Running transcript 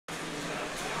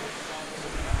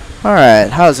Alright,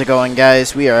 how's it going,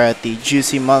 guys? We are at the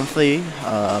Juicy Monthly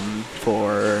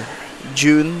for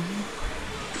June.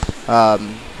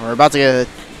 We're about to get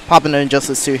pop into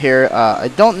Injustice 2 here. I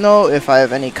don't know if I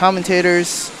have any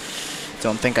commentators.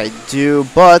 Don't think I do,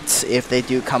 but if they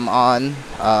do come on,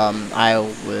 I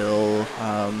will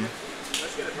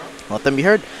let them be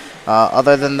heard.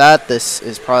 Other than that, this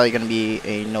is probably going to be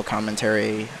a no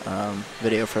commentary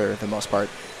video for the most part.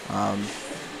 But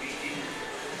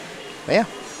yeah,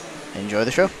 enjoy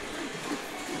the show.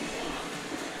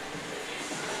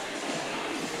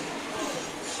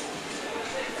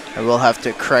 I will have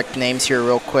to correct names here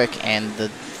real quick and the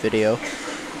video.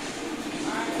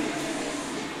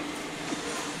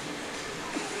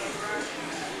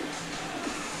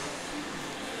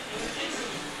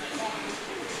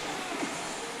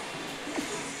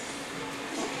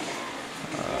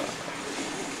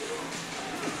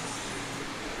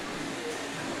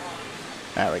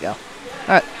 There we go.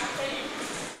 Alright.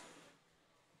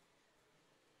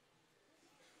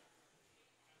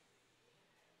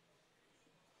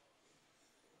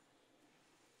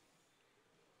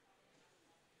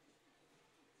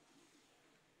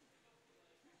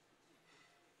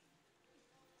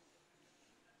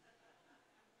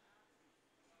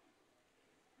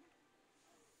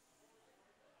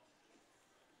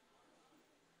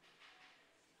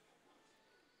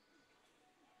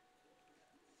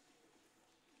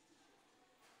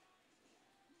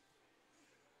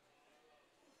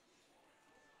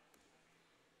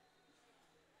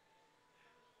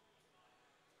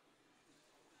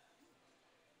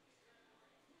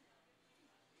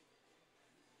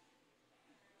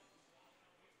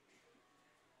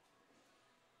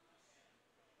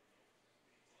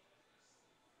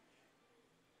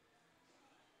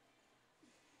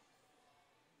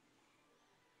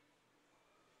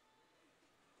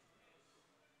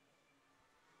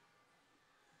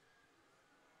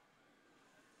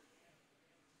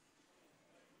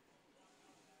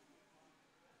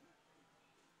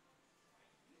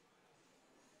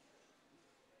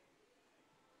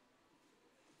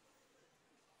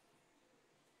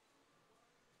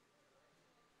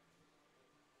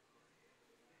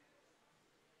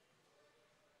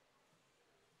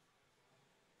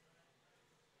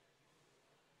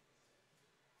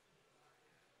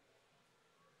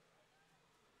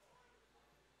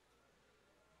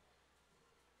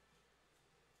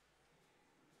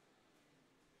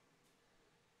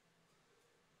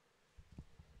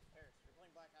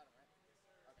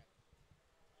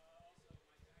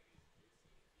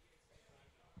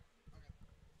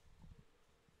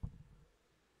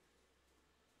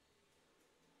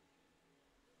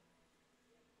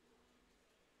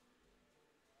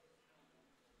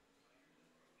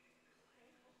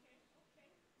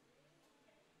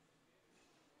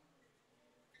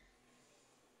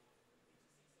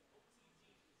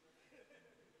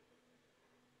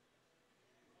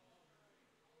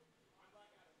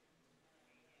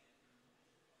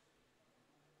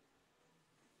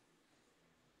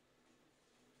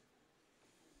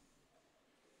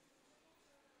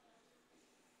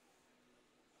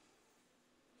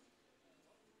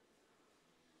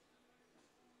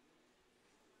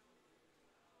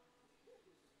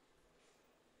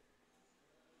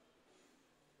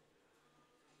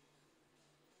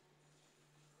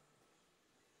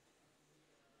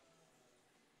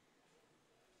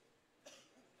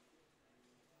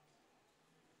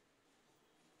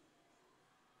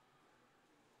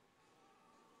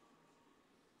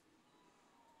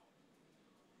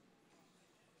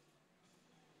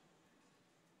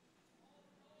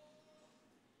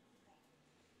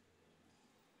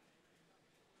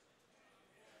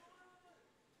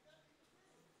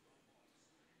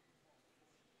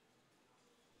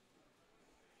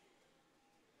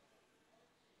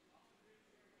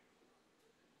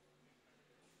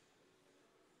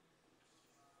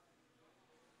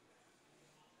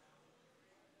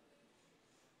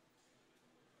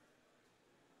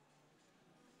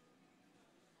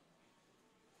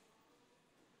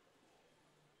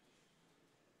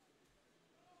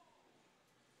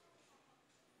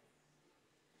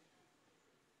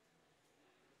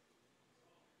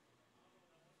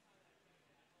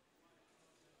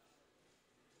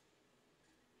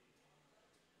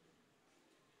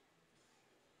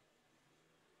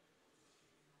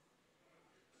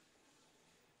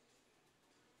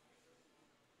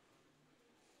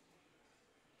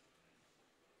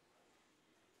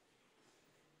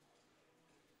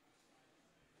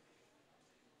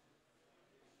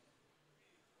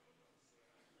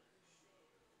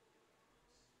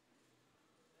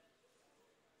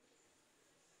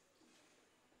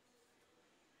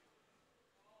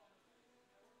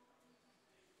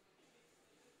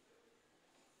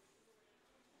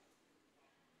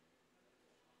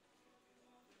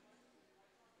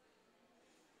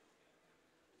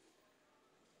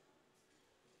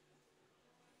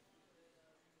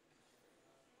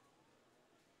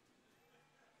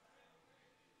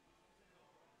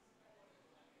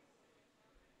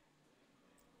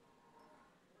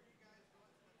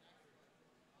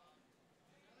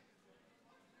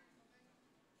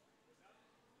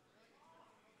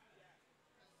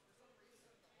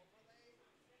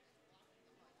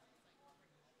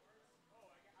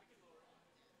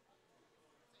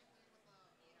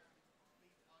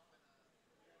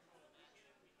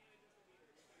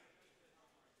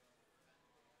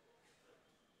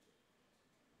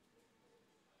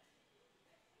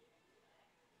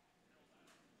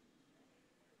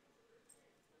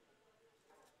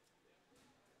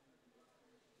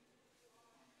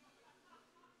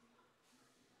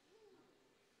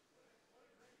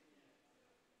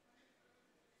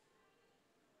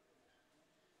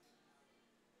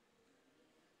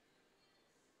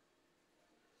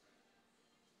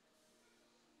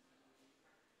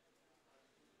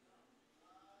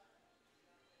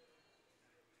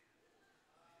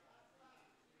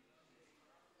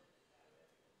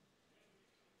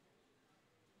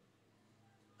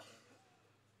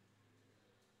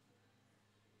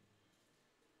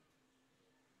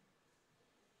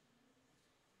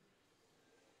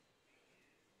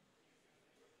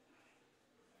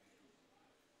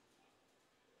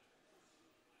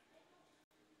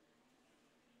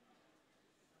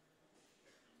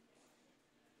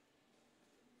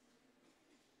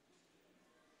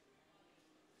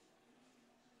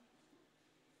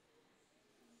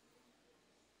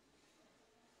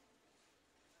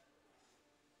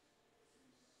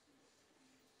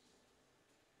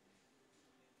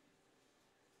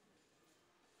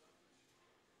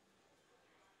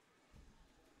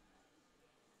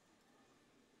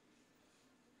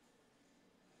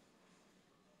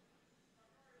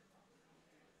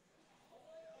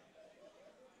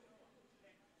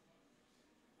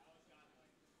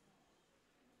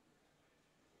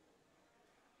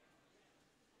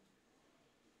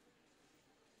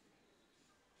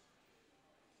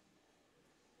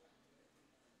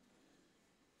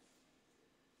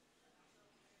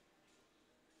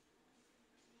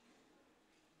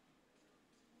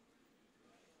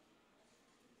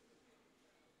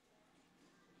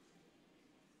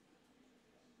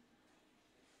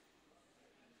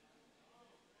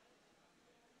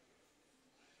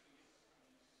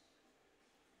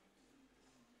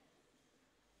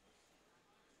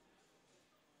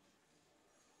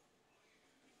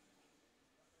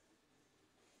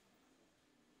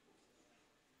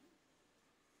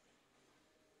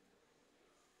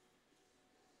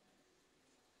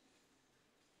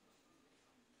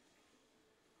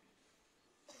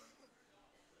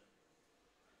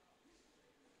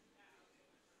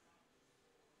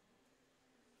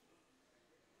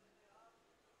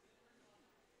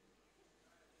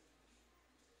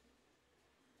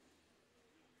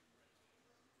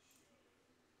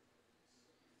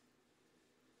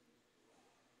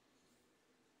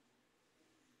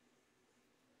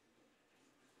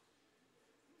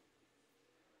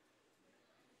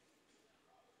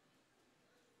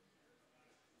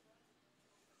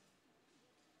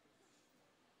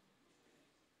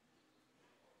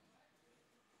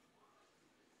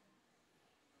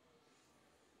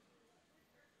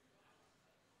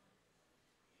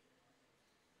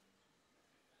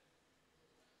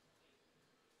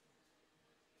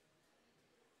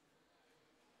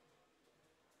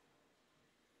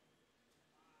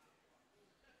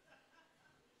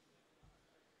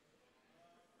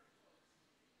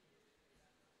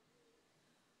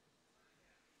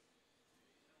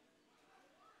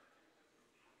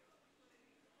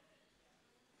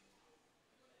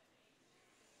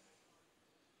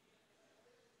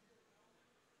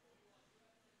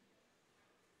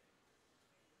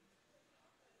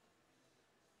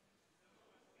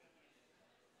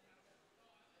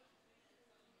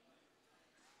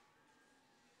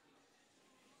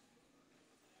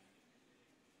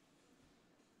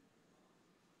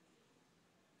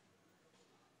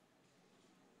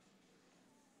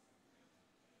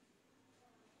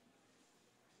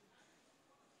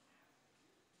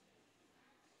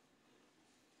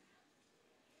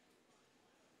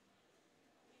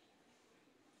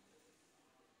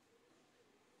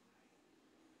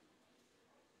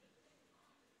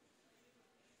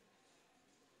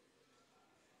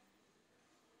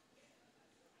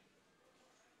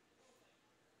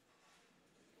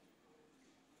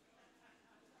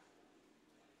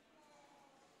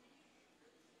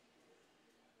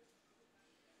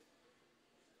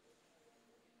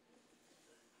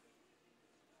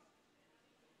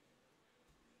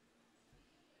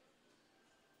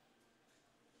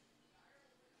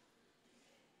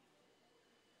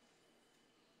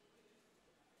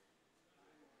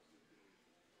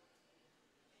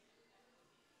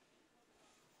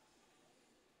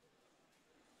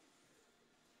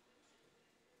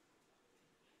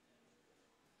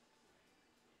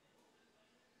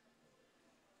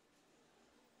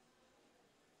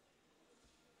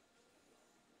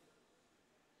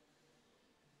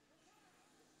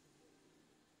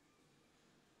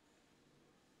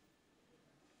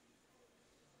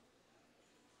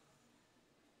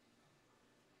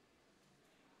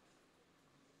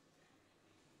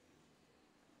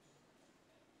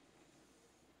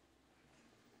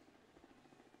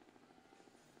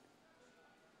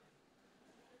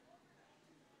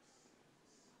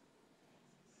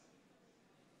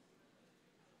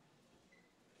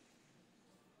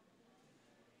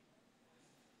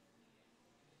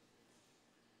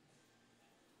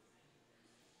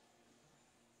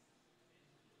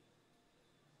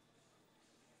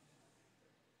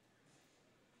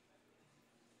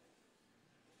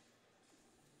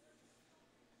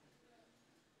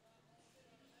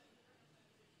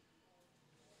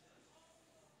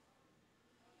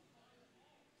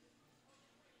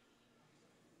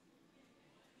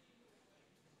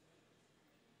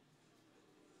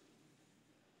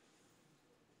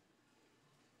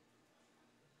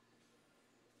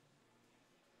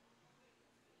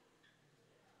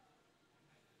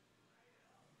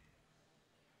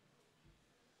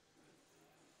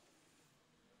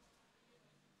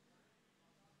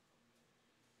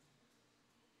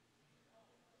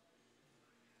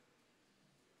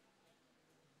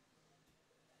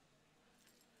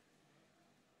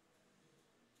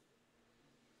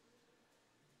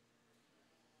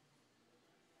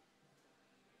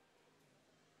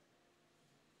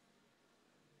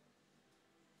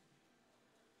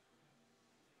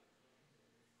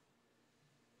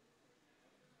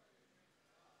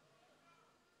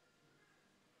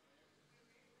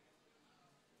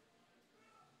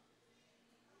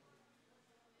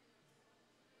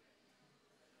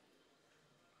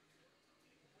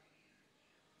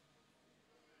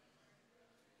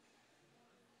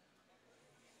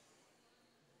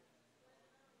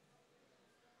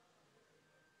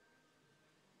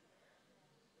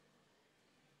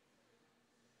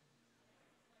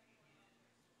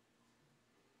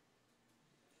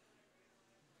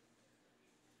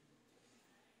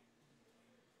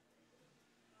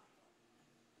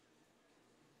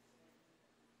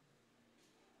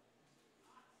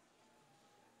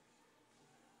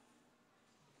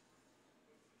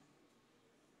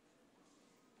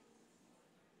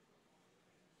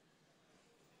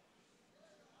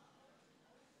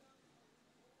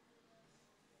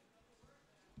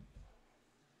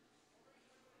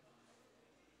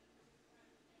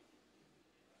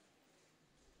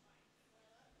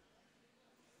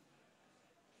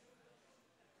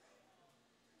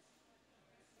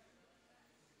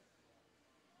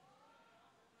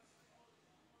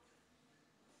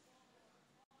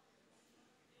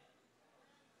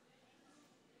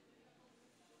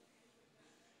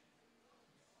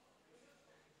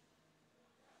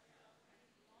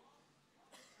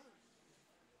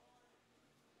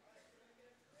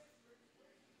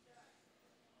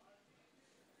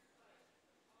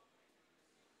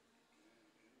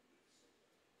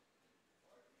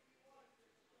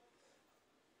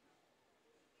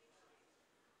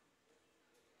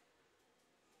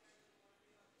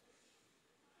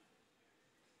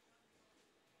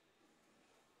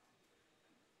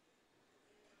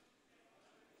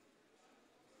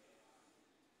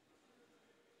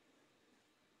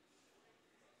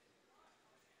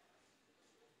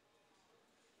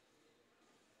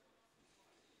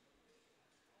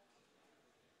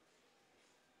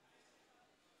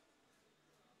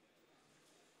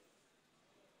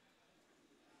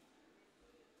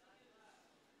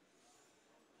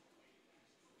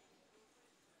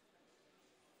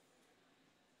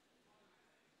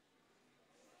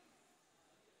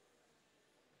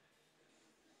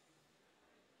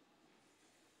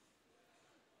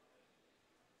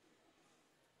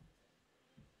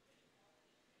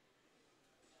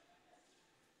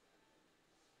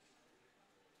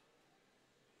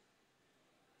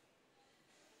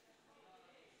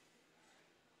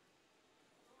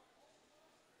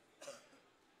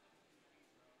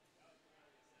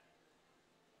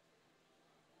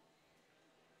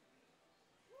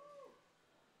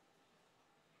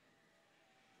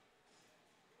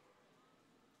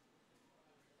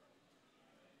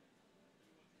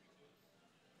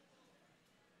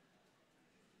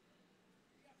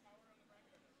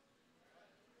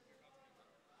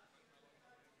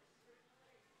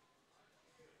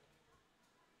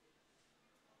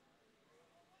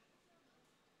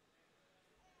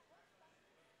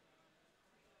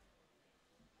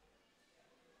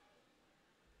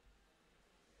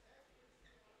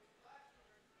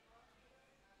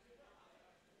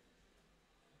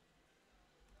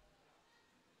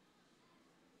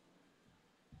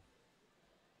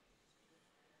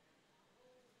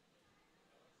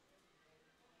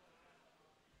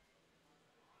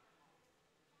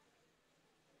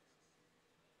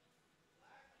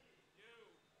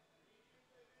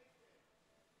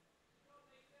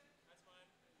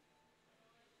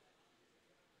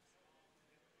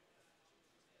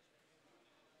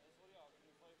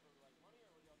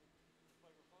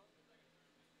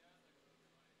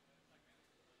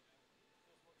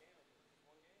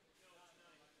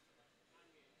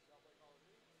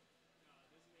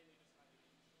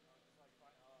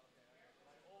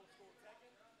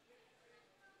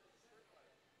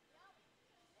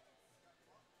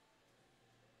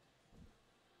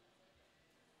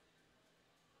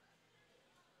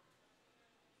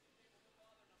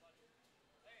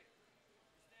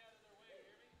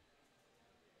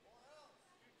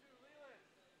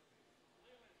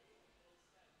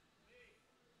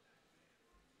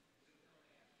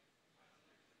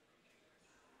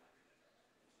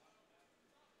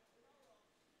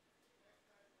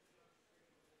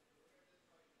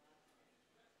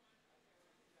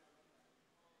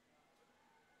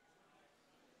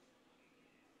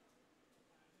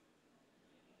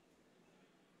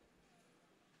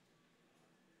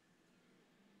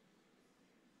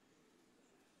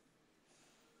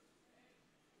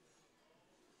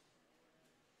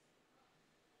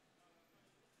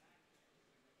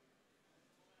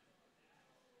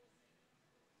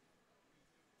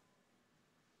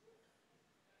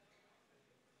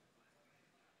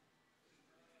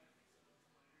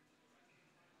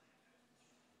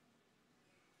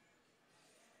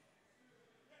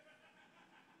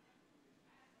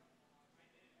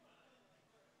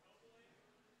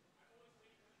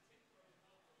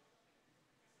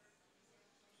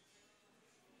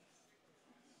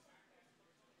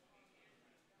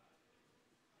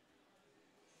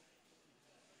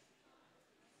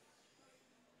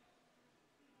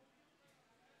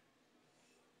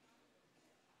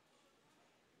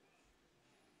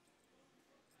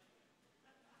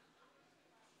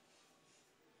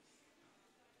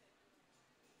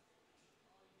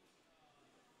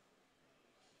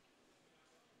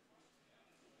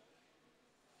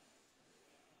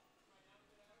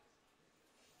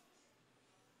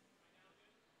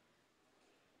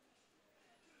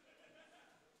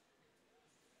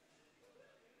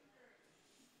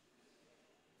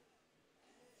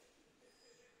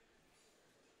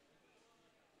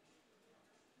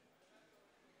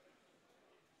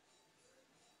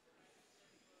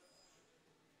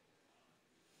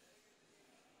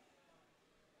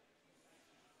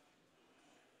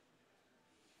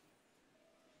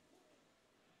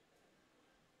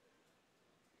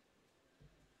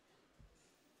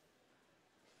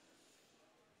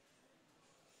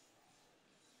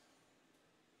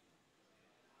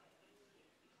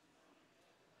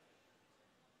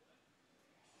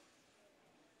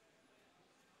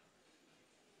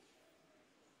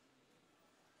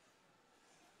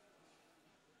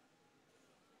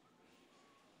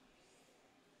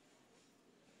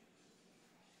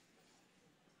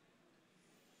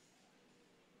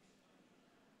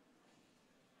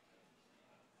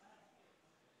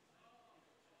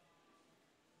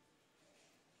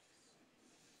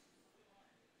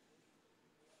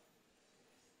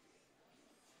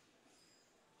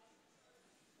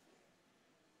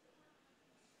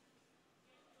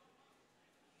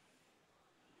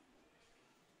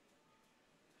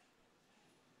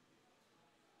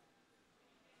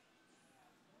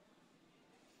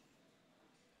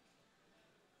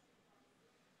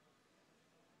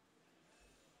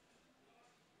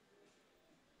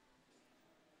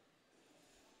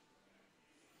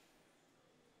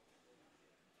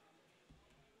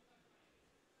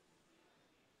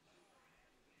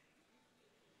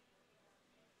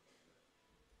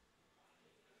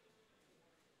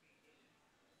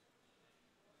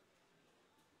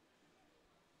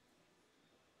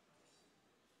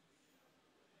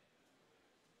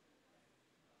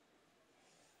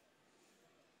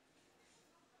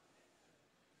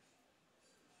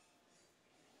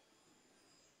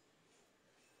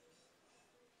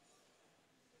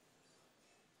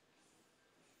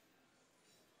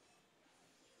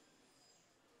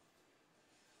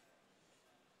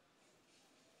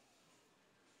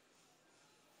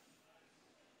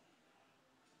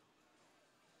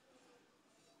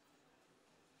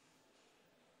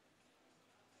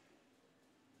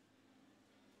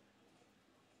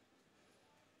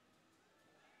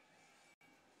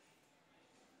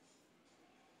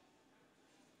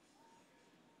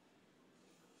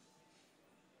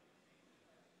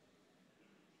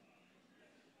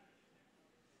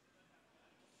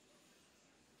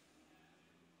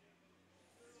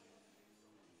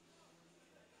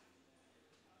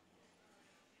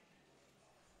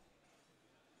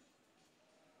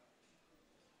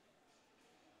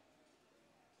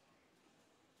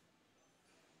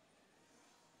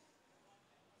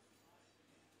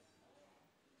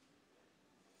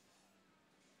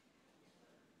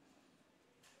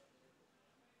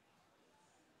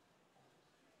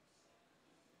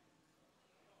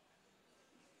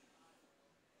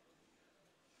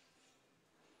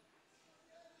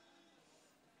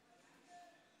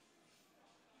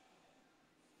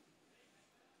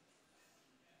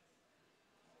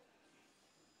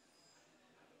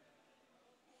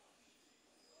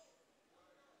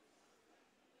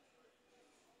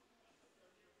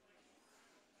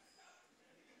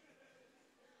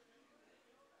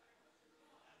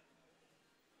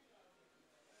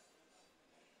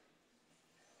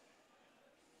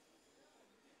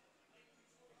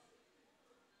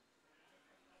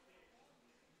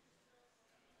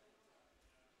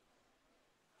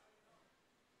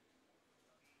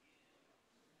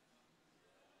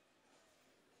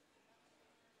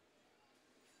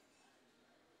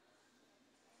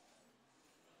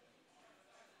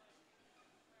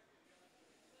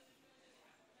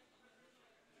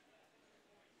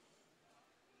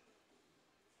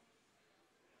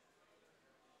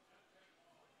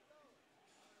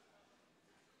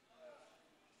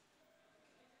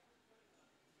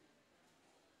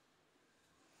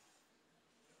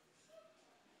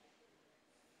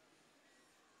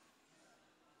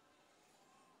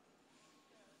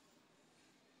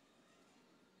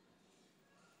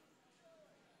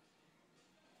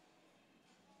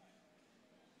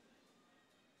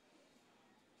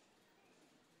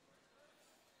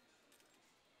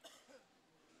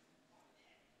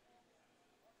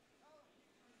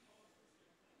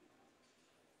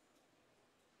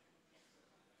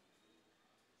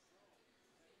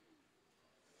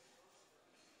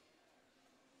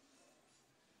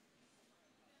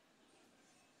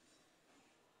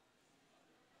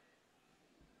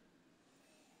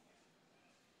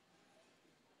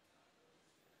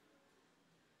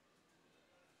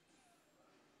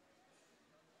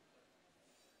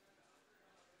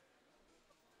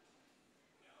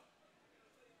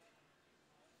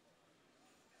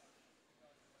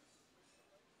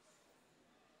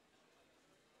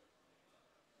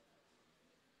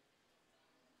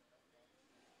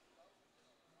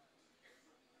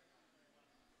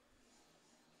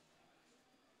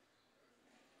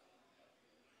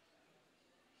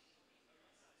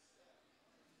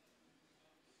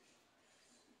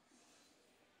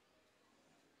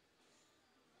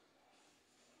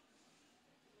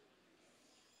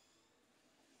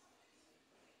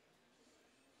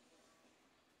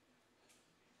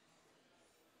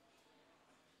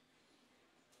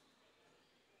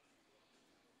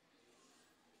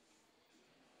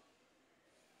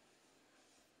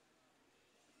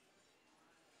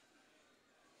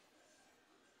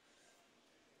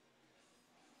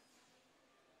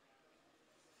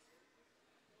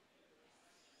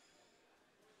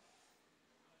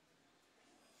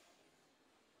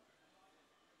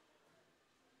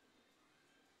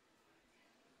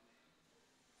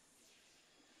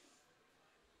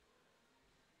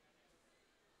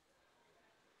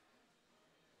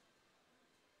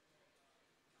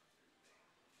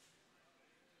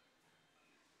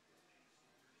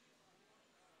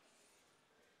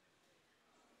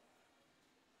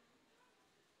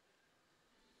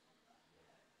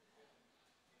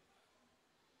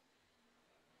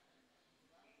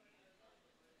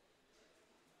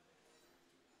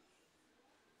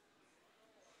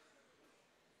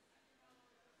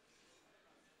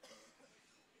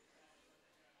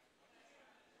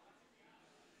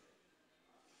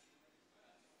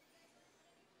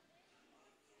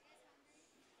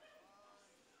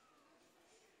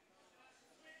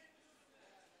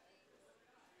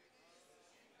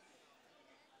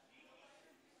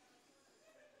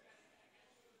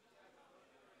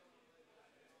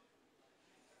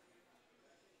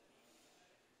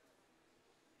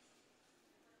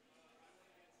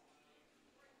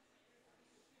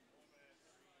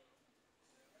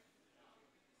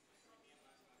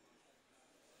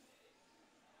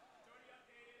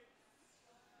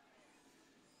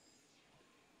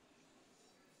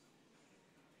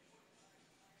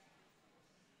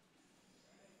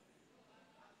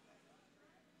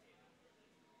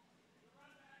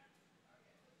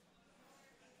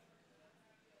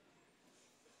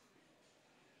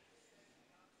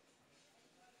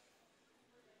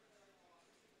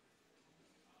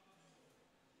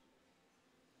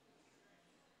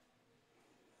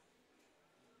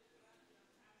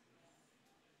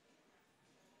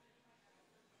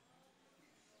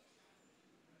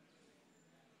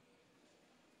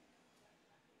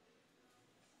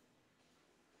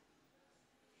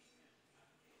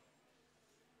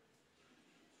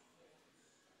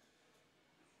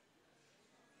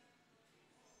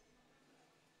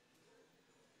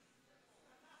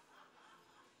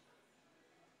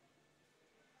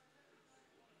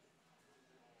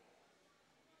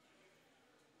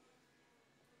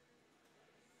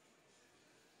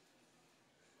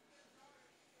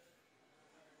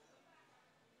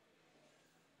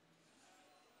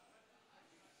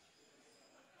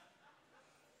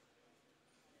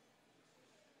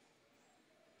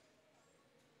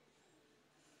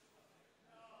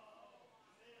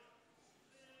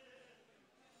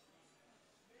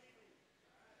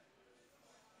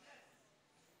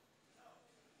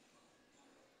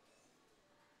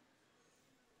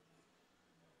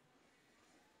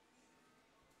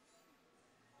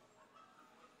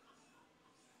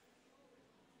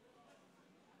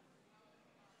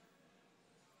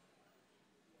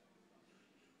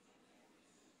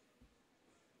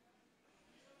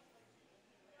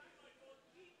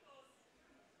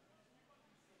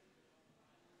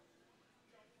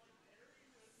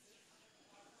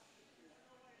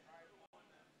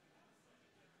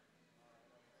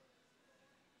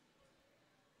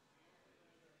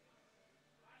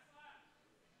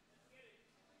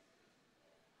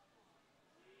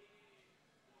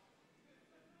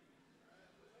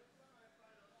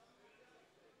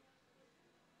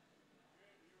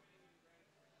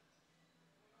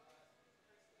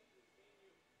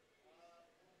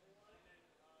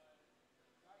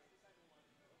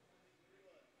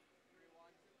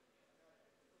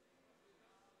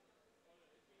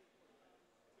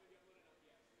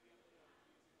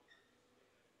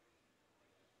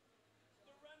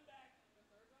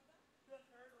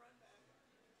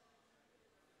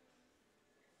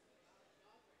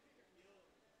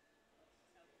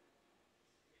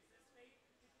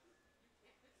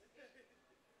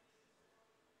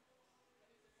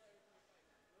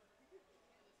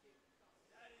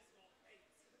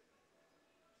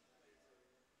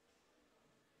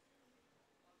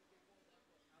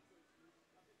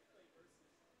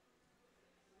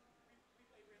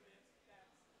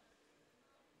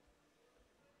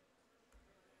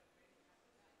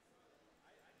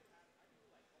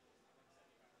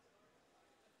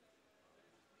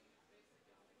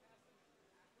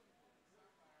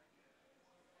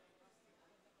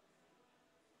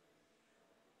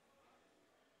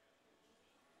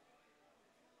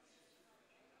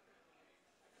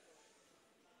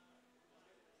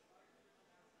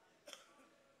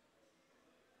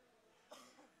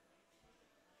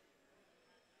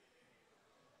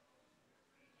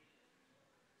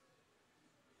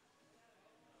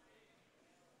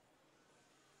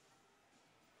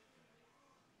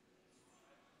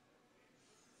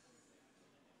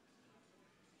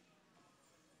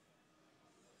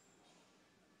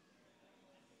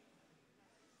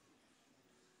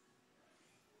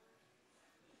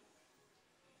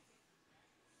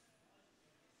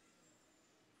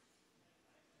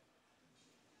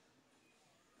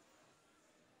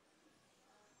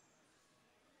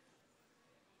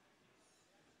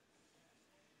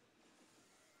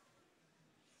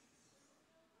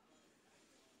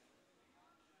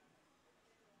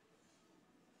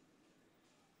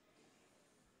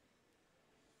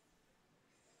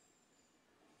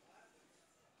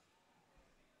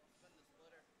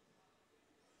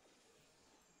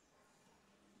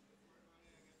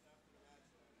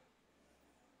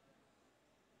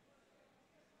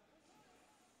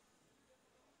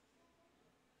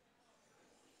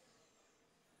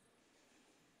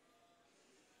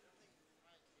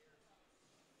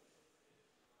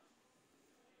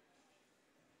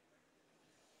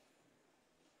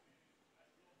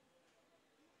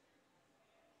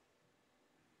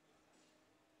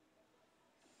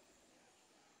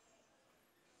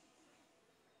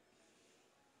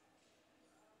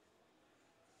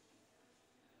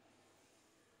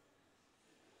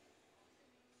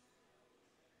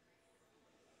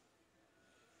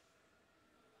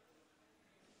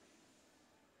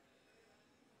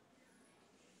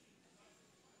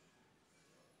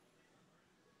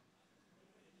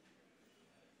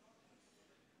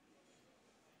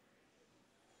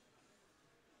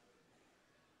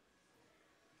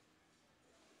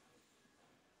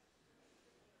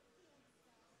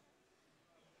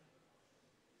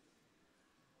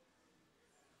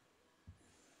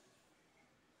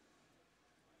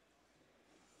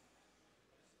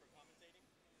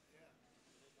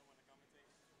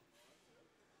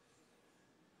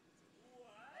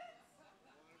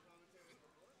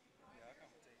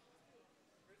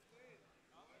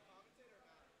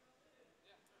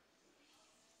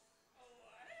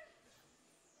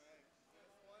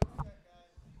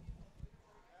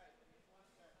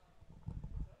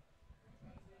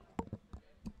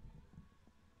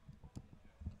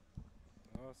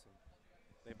 Awesome.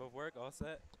 They both work. All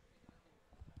set.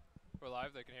 We're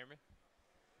live. They can hear me.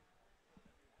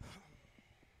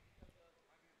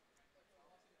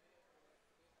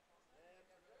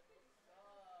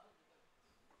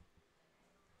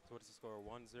 So what's the score?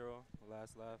 1-0.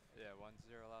 Last laugh. Yeah, 1-0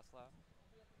 last lap.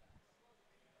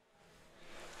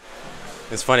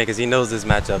 It's funny because he knows this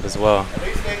matchup as well.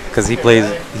 Because he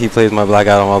plays my Black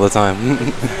Adam all the time.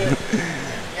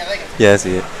 Yeah, I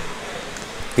see it.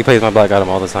 He plays my Black Adam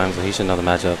all the time, so he should know the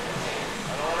matchup.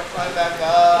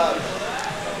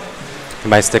 He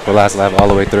might stick with last lap all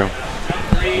the way through.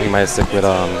 He might stick with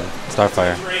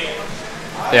Starfire.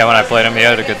 Yeah, when I played him, he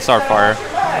had a good Starfire.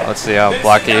 Let's see how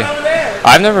Blackie.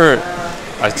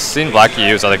 I've seen Blackie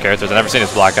use other characters. I've never seen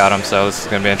his Black Adam, so this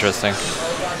is gonna be interesting.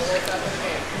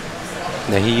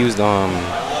 Yeah, he used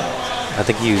I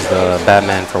think he used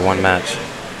Batman for one match.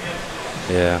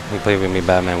 Yeah, he played with me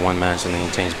Batman one match and then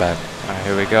he changed back. All right,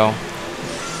 here we go.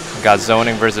 We got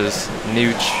Zoning versus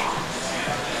Nooch.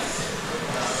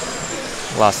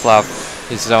 Last lap,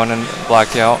 he's zoning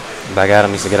Blackie out. Black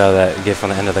Adam used to get from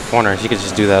the end of the corner. He could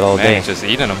just do that all Man, day. he's just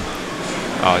eating him.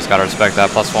 Oh, he's got to respect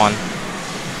that. +1.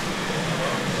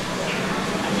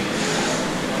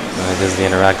 He does the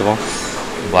interactable.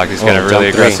 Blackie's getting really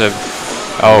aggressive.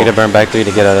 Need to burn back 3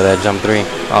 to get out of that jump 3.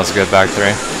 That was a good back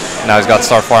 3. Now he's got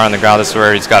Starfire on the ground. This is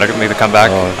where he's got to make the comeback.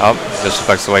 Oh,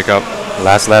 disrespects the wake up.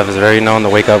 Last lap is very known to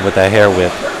wake up with that hair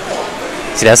whip.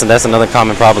 See, that's another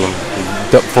common problem.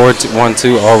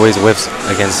 4-1-2 always whips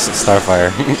against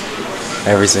Starfire.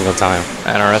 Every single time.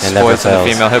 NRS points in the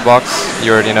female hitbox.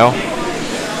 You already know.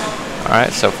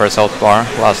 Alright, so first health bar.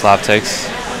 Last lap takes.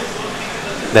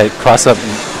 That cross-up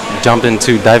jump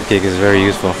into dive kick is very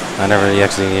useful. I never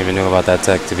actually even knew about that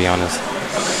tech, to be honest.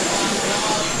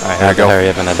 Alright, here we go. Hurry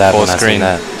up and adapt full when screen.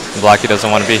 I seen that. Blackie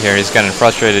doesn't want to be here. He's getting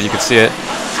frustrated. You can see it.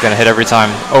 He's going to hit every time.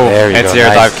 Oh,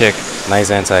 anti-air dive kick.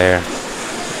 Nice anti-air.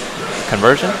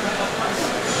 Conversion?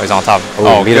 Oh, he's on top.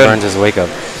 Oh, meter burns his wake up.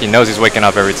 He knows he's waking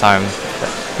up every time.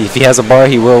 If he has a bar,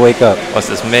 he will wake up. What's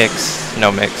this? Mix?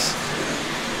 No mix.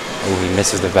 Oh, he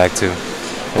misses the back too.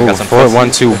 Ooh,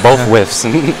 4-1-2, both whiffs.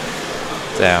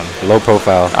 Damn. Low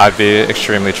profile. I'd be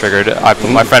extremely triggered.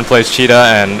 My friend plays Cheetah,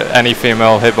 and any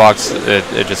female hitbox,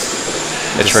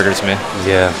 it triggers me.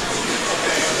 Yeah.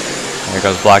 Here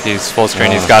goes Blackie's full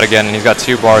screen. He's got again, and he's got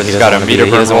 2 bars. He's got a meter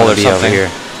burn roll or something.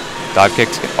 Here. Dive kick.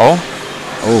 Oh.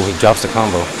 Oh, he drops the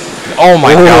combo. Oh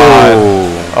my god.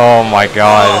 Oh my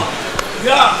god.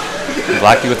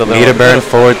 Blackie with the meter burn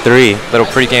forward 3. Little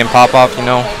pre-game pop off, you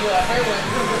know.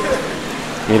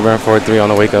 Meter burn forward 3 on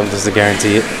the wake up just to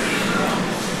guarantee it.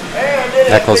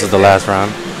 That close to the last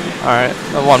round. Alright,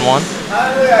 a 1-1.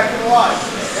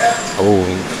 Oh,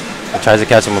 he tries to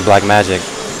catch him with Black Magic,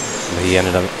 but he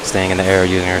ended up staying in the air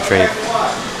using her trait.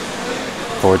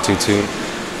 Forward 2-2.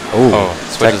 Oh,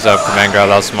 switches up command grab.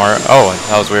 That was smart. Oh,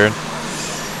 that was weird.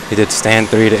 He did stand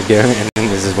 3 to get him, and then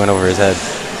this just went over his head.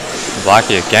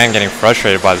 Blackie again getting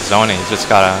frustrated by the zoning. He's just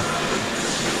gotta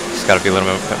be a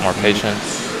little bit more patient.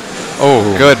 Oh,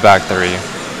 good back 3.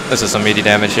 This is some meaty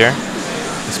damage here.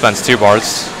 He spends 2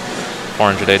 bars,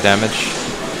 408 damage.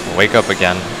 Wake up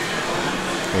again.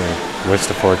 Yeah, which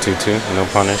the 4-2-2, no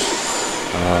punish.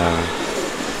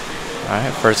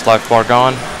 Alright, first life bar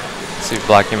gone. Let's see if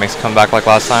Blackie makes a comeback like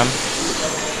last time.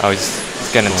 Oh,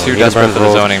 he's getting too desperate for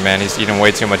the zoning, man. He's eating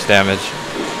way too much damage.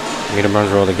 Meter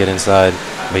burns roll to get inside,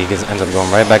 but he ends up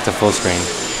going right back to full screen.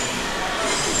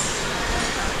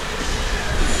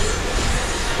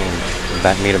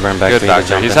 Back meter burn back. Good back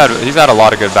 3. He's had a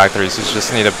lot of good back 3s. He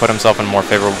just need to put himself in a more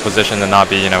favorable position to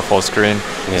not be, full screen.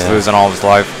 Yeah. He's losing all of his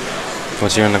life.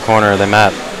 Once you're in the corner of the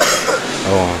map,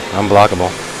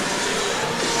 unblockable.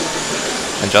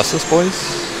 Injustice, boys.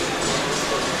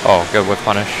 Oh, good whip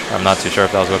punish. I'm not too sure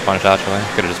if that was whip punish actually.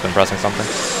 Could have just been pressing something.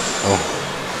 Oh,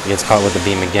 he gets caught with the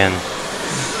beam again.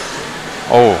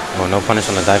 Oh, no punish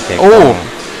on the dive kick. Oh,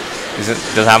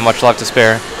 doesn't have much left to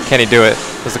spare. Can he do it?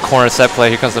 There's the corner set play.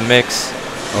 Here comes the mix.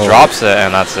 Drops it,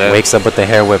 and that's it. Wakes up with the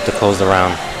hair whip to close the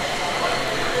round.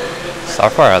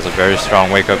 Starfire has a very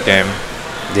strong wake up game.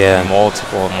 Yeah.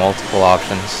 Multiple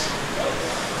options.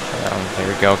 Here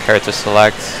we go. Character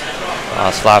select.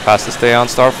 Slap has to stay on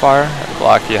Starfire.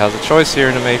 Blackie has a choice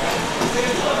here to make.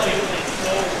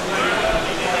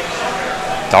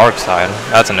 Darkside.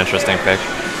 That's an interesting pick.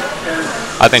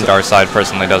 I think Darkside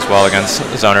personally does well against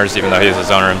zoners, even though he's a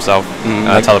zoner himself.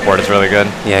 Teleport is really good.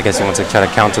 Yeah, I guess he wants to try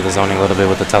to counter the zoning a little bit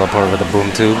with the teleport with the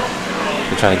boom tube.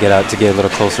 To try to get out, to get a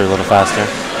little closer, a little faster.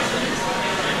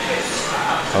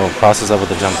 Oh, crosses up with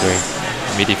the jump 3.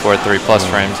 Meaty forward 3 plus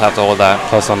frames, have to hold that.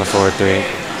 Plus on the forward 3.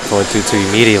 Forward 2-2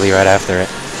 immediately right after it.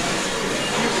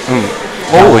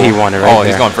 Got what he wanted right Oh, there.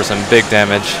 he's going for some big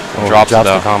damage. Oh, Drops it the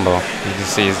though. combo. You can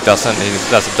see he's dusting. He's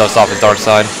dust off his dark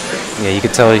side. Yeah, you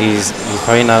could tell he's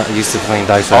probably not used to playing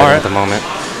dark side Alright. at the moment.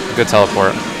 Good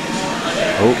teleport.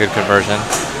 Oh. Good conversion.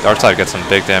 Dark side gets some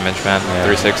big damage, man.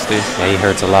 Yeah. 360. Yeah, he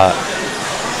hurts a lot.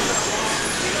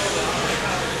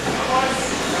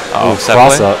 Oh, Ooh, set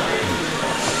cross play. up.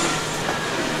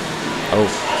 Oh,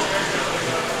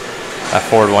 That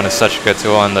forward one is such a good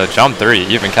tool. On the jump 3,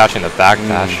 even catching the back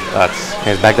dash. That's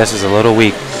his back dash is a little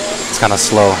weak. It's kind of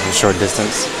slow in short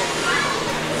distance.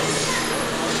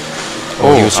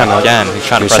 Oh, he was trying to again. He's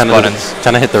trying to press buttons.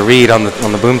 Trying to hit the read on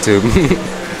the boom tube.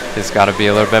 He's got to be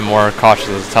a little bit more cautious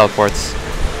of his teleports.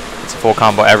 It's a full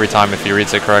combo every time if he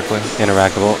reads it correctly.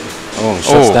 Interactable. Oh,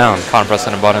 shuts down. Can't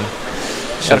pressing a button.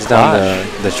 Shuts down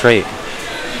the trait.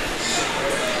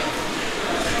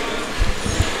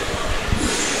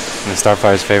 In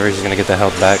Starfire's favor, he's going to get the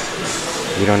health back.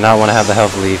 You do not want to have the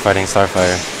health lead fighting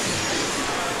Starfire.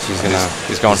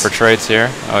 He's going for trades here.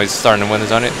 Oh, he's starting to win the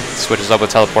zone. It switches up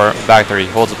with teleport. Back 3.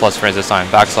 Holds the plus frames this time.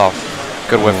 Backs off.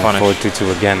 Good whip punish. Forward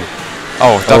 2-2 again.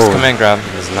 Oh, ducks command grab.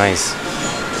 That's nice.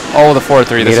 Oh, the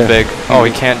 4-3. This is big. Oh,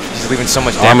 he can't. He's leaving so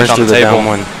much damage on the table. Down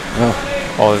one.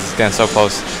 Oh, this is getting so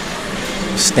close.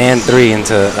 Stand 3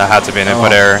 into... That had to be an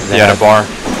input error. He had a bar.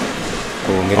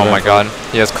 Oh my god.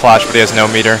 He has clash, but he has no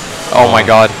meter. Oh my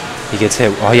god. He gets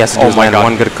hit. All he has to do is land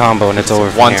one good combo, and it's over.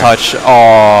 One touch.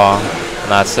 Oh,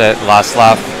 and that's it. Last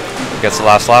laugh. He gets the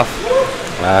last laugh.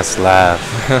 Last laugh.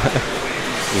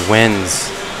 He wins.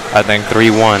 I think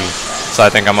 3-1. So I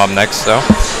think I'm up next. So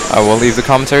I will leave the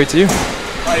commentary to you.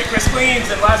 All right, Chris Cleans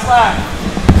and last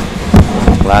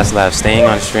lap. Last laugh. Staying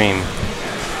on stream,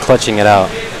 clutching it out.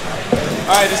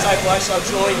 All right, Disciple, I shall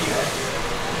join you.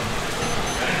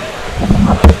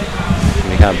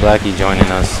 We got Blackie joining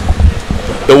us.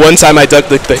 The one time I ducked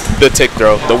the tick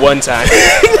throw. The one time.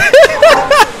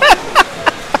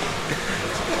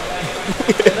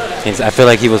 I feel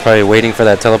like he was probably waiting for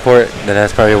that teleport.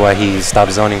 That's probably why he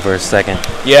stopped zoning for a second.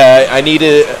 Yeah, I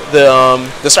needed the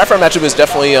Starfire matchup is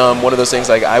definitely one of those things.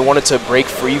 Like I wanted to break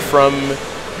free from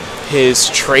his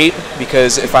trait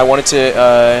because if I wanted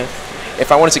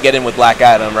to get in with Black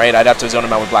Adam, right, I'd have to zone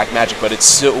him out with Black Magic. But it's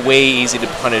so way easy to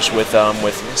punish with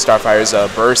Starfire's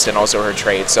burst and also her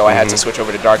trait. So I had to switch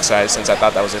over to Dark Side since I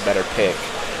thought that was a better pick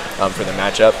for the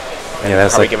matchup. And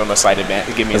that's probably like, give him a slight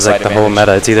advantage. Give me a it's slight like the advantage. whole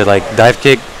meta. It's either like dive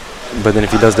kick, but then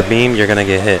if he does the beam, you're gonna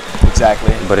get hit.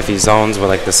 Exactly. But if he zones with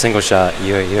like the single shot,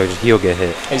 he'll get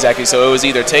hit. Exactly. So it was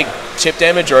either take chip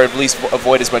damage or at least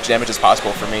avoid as much damage as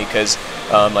possible for me. Because,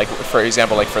 like for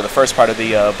example, like for the first part of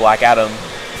the Black Adam,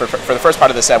 for the first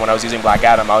part of the set when I was using Black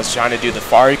Adam, I was trying to do the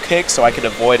far kick so I could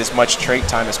avoid as much trait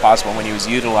time as possible when he was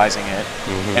utilizing it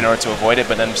in order to avoid it,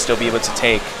 but then still be able to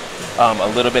take a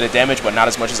little bit of damage, but not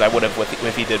as much as I would have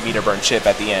if he did meter burn chip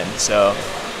at the end. So.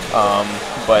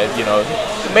 But you know,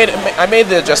 I made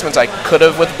the adjustments I could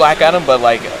have with Black Adam, but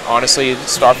like honestly,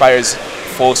 Starfire's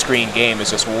full screen game is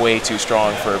just way too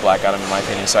strong for Black Adam in my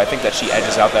opinion. So I think that she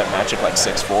edges out that matchup like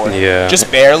 6-4. Yeah.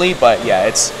 Just barely, but yeah,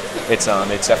 it's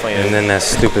definitely. And then that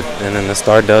stupid, and then the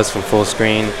star does from full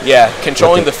screen. Yeah,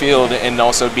 controlling the field and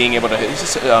also being able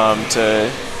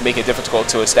to make it difficult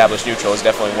to establish neutral is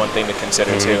definitely one thing to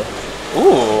consider too.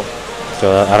 Ooh.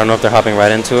 So I don't know if they're hopping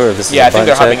right into it or if this is Yeah, a I think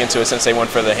they're button hopping into it since they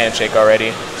went for the handshake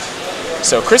already.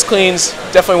 So Chris Cleans,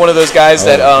 definitely one of those guys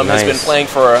that has been playing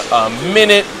for a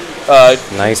minute.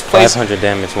 Nice 500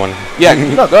 damage one. Yeah,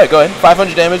 no, go ahead.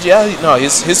 500 damage. Yeah, no,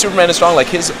 his Superman is strong. Like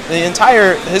his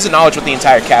knowledge with the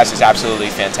entire cast is absolutely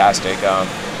fantastic.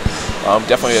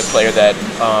 Definitely a player that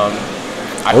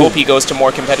I hope he goes to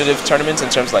more competitive tournaments in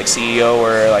terms of like CEO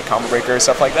or like Combo Breaker or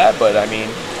stuff like that. But I mean,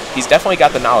 he's definitely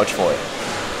got the knowledge for it.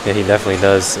 Yeah, he definitely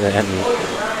does. And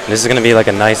this is going to be like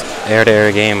a nice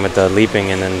air-to-air game with the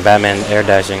leaping and then Batman air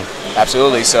dashing.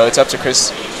 Absolutely. So it's up to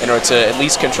Chris in order to at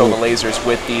least control the lasers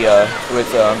with the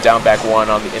down back one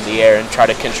in the air and try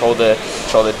to control the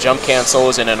jump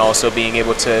cancels, and then also being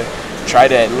able to try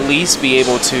to at least be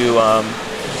able to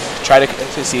try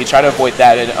to avoid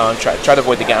that and try to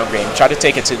avoid the down grade. Try to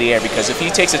take it to the air, because if he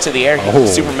takes it to the air,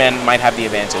 Superman might have the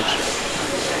advantage.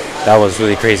 That was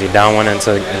really crazy. Down one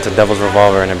into Devil's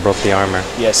Revolver and it broke the armor.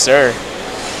 Yes, sir.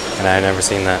 And I had never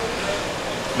seen that.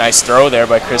 Nice throw there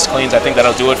by Chris Cleans. I think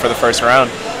that'll do it for the first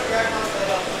round.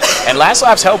 And Last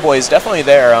Lap's Hellboy is definitely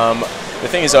there. The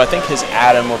thing is, though, I think his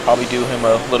Adam will probably do him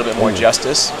a little bit more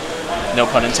justice. No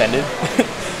pun intended.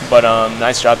 But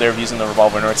nice job there of using the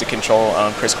revolver in order to control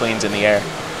Chris Cleans in the air.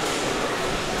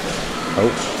 Oh,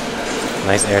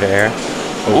 nice air-to-air.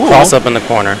 Oh, cross up in the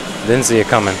corner. Didn't see it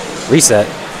coming. Reset.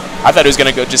 I thought he was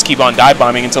gonna go just keep on dive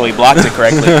bombing until he blocked it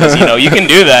correctly. Because you know you can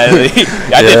do that.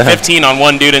 I did 15 on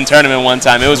one dude in tournament one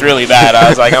time. It was really bad. I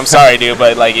was like, I'm sorry, dude,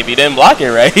 but like if you didn't block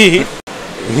it right. You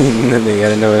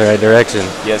gotta know the right direction.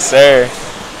 Yes, sir.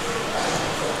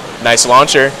 Nice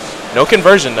launcher. No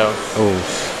conversion though.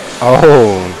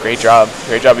 Oh. Great job.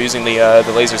 Great job using the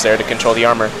lasers there to control the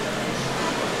armor.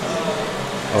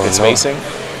 Good spacing.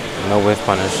 No whiff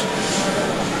punish.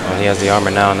 Oh, he has the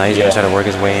armor now. Now he's gonna try to work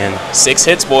his way in. 6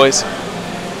 hits, boys.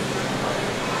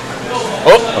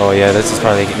 Oh yeah, this is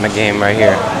probably the game right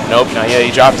here. Nope, not yet.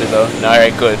 He dropped it though. No, all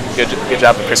right, good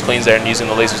job of Chris Cleans there and using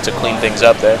the lasers to clean things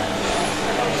up there.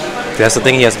 That's the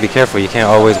thing. He has to be careful. You can't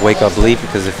always wake up leap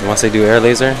because if once they do air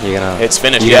laser, you're gonna. It's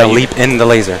finished. You gotta leap in the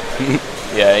laser.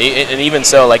 Yeah, and even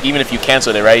so, like even if you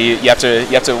canceled it, right, you have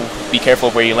to be careful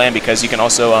of where you land because you can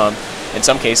also, in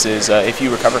some cases, if you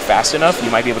recover fast enough,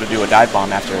 you might be able to do a dive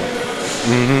bomb after it.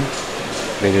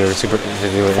 They do it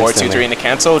 4-2-3 in the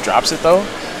cancel, drops it though.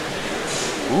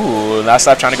 Ooh, last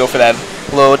stop trying to go for that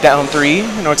little down 3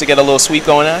 in order to get a little sweep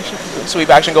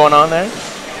action going on there.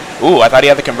 Ooh, I thought he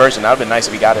had the conversion. That would have been nice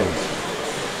if he got it.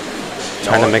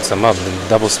 Trying to mix them up, the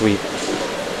double sweep.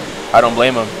 I don't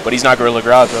blame him, but he's not Gorilla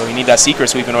Grodd, though. You need that secret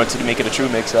sweep in order to make it a true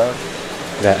mix-up.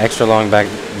 That extra long back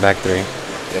 3.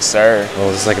 Yes, sir. Oh,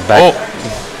 this is like a back.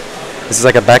 This is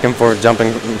like a back and forth,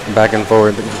 jumping back and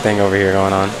forward thing over here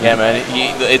going on. Yeah, man.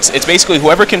 It's basically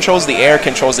whoever controls the air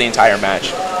controls the entire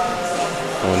match.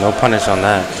 Oh, no punish on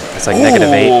that. It's like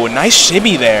 -8. Oh, nice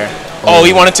shimmy there. Oh,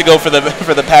 he wanted to go for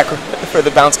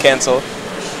the bounce cancel.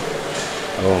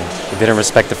 Oh, he didn't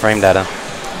respect the frame data.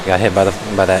 He got hit by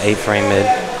that 8 frame mid.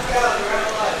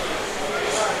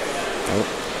 Oh,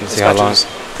 let's see how long.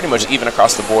 Pretty much even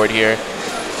across the board here.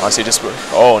 Honestly, just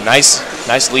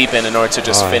nice leap in order to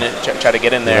just finish, try to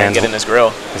get in there and get in his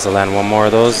grill. Just to land one more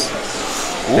of those.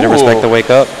 Didn't respect the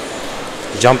wake up.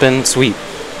 Jump in sweep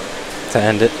to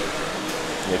end it.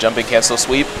 Yeah, jumping cancel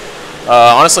sweep.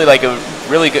 Honestly, like a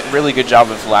really good job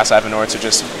of Last Life in order to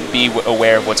just be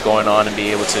aware of what's going on and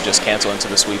be able to just cancel into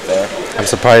the sweep there. I'm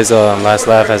surprised Last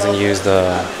Laugh hasn't used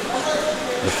the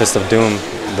Fist of Doom,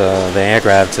 the air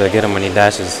grab to get him when he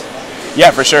dashes.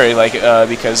 Yeah, for sure. Like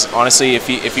because honestly,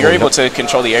 if you're able to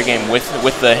control the air game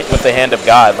with the hand of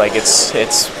God, like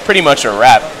it's pretty much a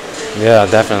wrap. Yeah,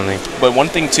 definitely. But one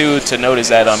thing too to note is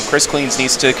that Chris Cleans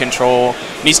needs to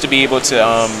be able to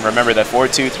remember that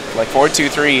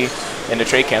 4-2-3 in the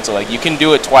trade cancel. Like you can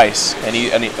do it twice, and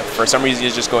for some reason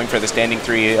he's just going for the standing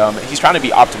 3. He's trying to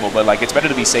be optimal, but like it's better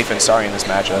to be safe and sorry in this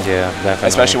matchup. Yeah, definitely.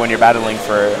 Especially when you're battling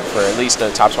for at least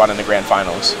the top spot in the grand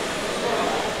finals.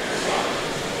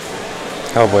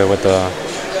 Hellboy with the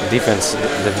defense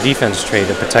trade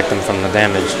to protect him from the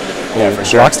damage. Yeah, for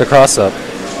sure. Blocks the cross up.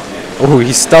 Oh,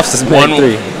 he stuffs his mid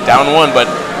 3. Down 1, but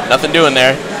nothing doing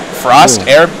there. Frost,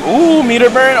 air, meter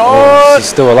burn. Oh, he's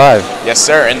still alive. Yes,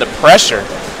 sir. And the pressure.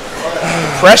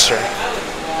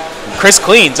 Chris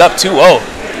Cleans up 2-0.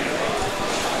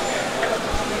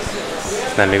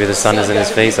 Man, maybe the sun is in his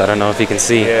face. I don't know if he can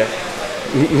see. Yeah.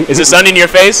 Is the sun in your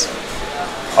face?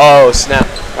 Oh, snap.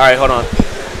 All right, hold on.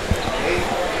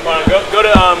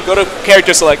 Go to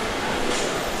character select.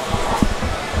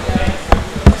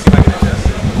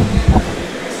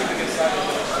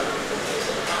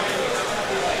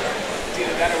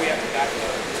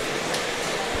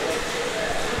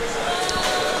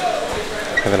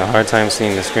 Having a hard time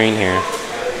seeing the screen here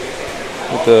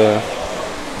with the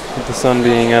sun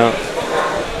being out.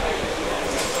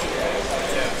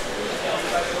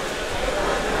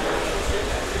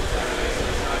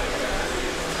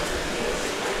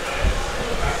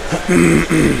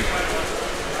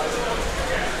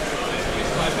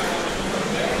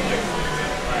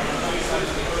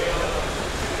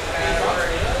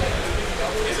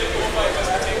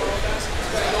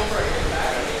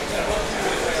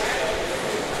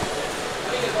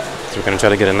 So we're gonna try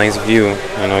to get a nice view,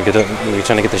 we're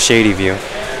trying to get the shady view,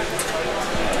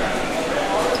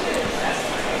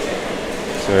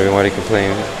 so everybody can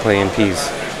play in peace.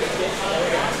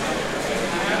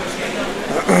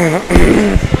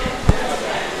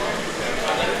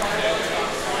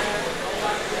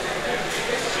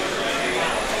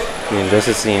 The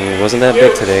Injustice scene wasn't that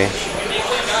big today.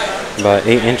 About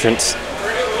 8 entrants.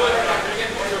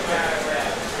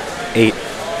 8.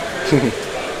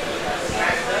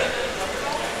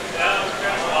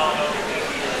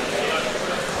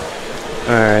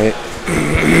 Alright.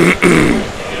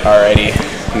 Alrighty.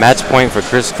 Match point for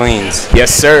Chris Cleans.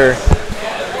 Yes, sir.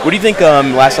 What do you think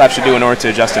Last Lap should do in order to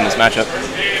adjust in this matchup?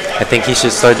 I think he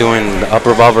should start doing the up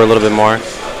revolver a little bit more.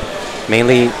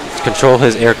 Mainly control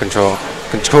his air control.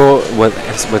 Control what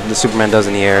the Superman does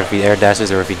in the air, if he air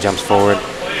dashes or if he jumps forward.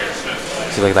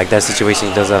 So like that situation,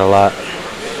 he does that a lot.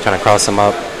 Trying to cross him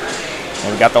up.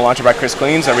 And we got the launcher by Chris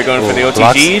Cleans. Are we going for the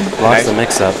OTG? Blocks the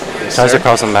mix-up. Yes, Tries sir. to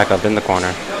cross him back up in the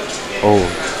corner. Oh,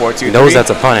 4-2-3. he knows that's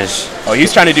a punish. Oh,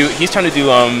 he's trying to do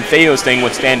Theo's thing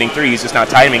with standing 3. He's just not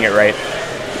timing it right.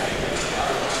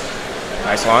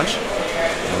 Nice launch.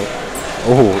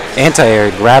 Oh,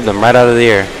 anti-air, grabbed him right out of the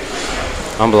air.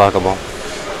 Unblockable.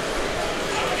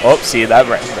 Oh, see that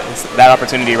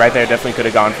opportunity right there definitely could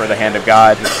have gone for the hand of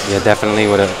God. Yeah, definitely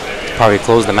would have probably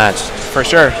closed the match. For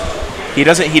sure. He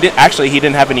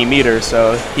didn't have any meter,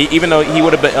 so even though he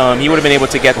would have been able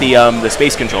to get the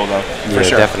space control though. For Yeah,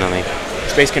 sure. definitely.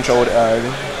 Space control,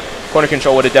 corner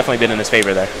control would have definitely been in his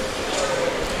favor there.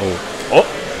 Oh,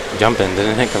 Jumping,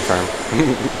 didn't hit confirm.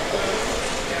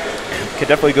 could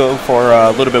definitely go for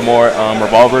a little bit more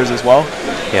revolvers as well.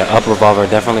 Yeah, up revolver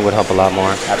definitely would help a lot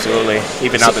more. Absolutely,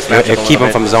 even out this match. Keep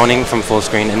him from zoning from full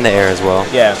screen in the air as well.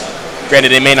 Yeah.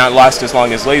 Granted, it may not last as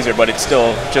long as laser, but it's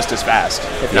still just as fast,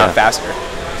 if not faster.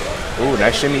 Ooh,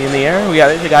 nice shimmy in the air. We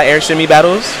got air shimmy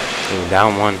battles. Ooh,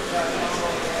 down one.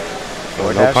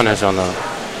 Forward No dash. punish on the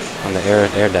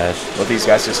air dash. Both these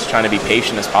guys just trying to be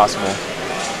patient as possible.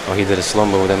 Oh, he did a slow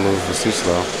move. That move was too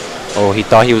slow. Oh, he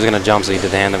thought he was gonna jump, so he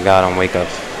did the hand of God on wake up.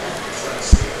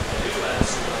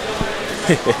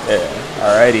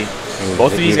 Alrighty.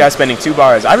 Both of these guys spending 2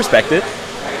 bars. I respect it.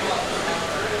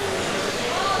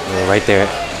 Yeah, right there.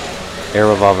 Air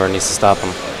revolver needs to stop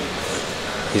him.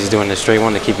 He's doing the straight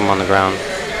one to keep him on the ground.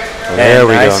 Oh, there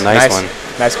we go. Nice one.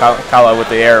 Nice call out with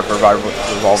the air revolver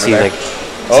See, there. like,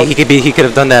 see, he could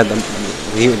have done that.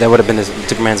 That would have been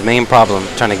Superman's main problem,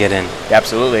 trying to get in.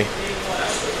 Absolutely.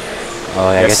 Oh,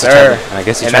 yeah, Yes, sir. I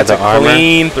guess he And tried that's the a armor.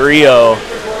 clean 3-0.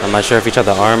 I'm not sure if he tried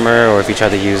the armor or if he tried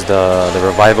to use the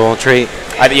revival trait.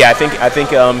 I think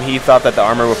he thought that the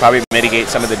armor would probably mitigate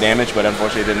some of the damage, but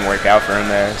unfortunately it didn't work out for him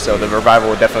there. So the revival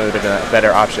would definitely have been a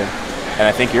better option. And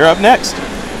I think you're up next.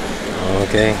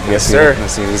 Okay. Yes, sir.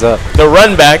 Let's see who's up. The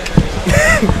run back.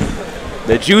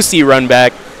 The juicy run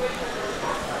back.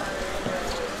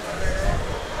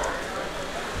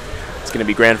 It's going to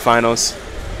be grand finals.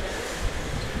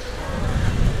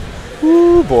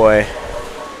 Ooh, boy.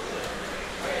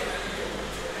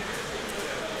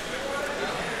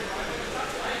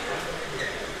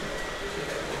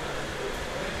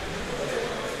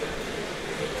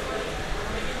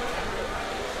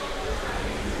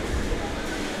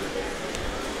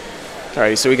 All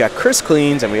right, so we got Chris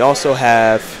Cleans, and we also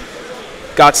have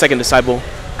God's Second Disciple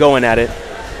going at it.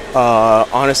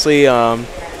 Honestly,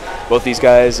 both these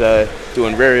guys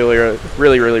doing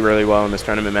really well in this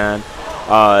tournament, man.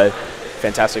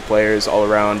 Fantastic players all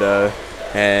around,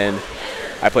 and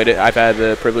I've had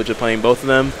the privilege of playing both of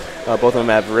them. Both of them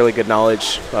have really good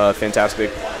knowledge,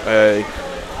 fantastic,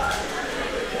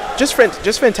 just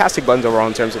fantastic buttons overall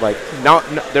in terms of like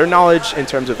their knowledge in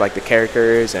terms of like the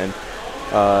characters and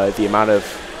the amount of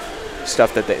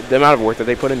stuff the amount of work that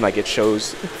they put in, like it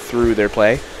shows through their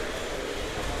play.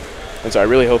 And so I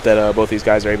really hope that both these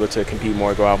guys are able to compete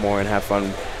more, go out more, and have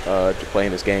fun to play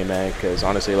in this game, man. Because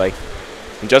honestly, like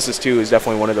Injustice 2 is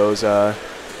definitely one of those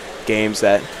games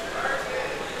that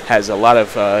has a lot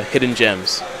of hidden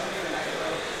gems.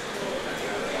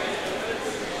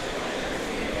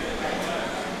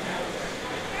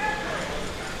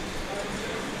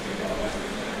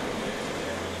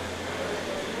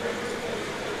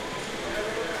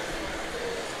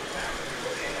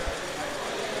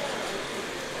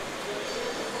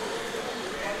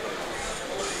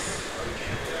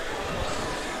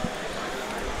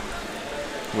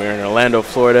 We're in Orlando,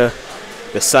 Florida.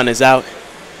 The sun is out,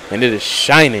 and it is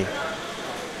shining.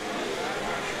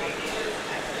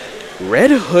 Red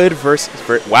Hood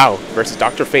versus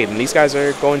Dr. Fate, and these guys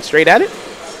are going straight at it.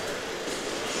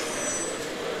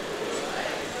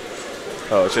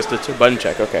 Oh, it's just a button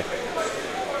check. Okay.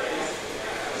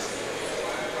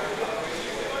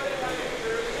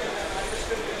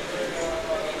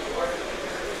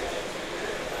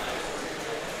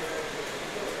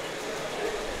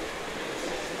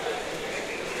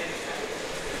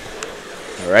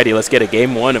 Alrighty, let's get a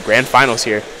game 1 of grand finals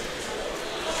here.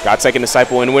 God's Second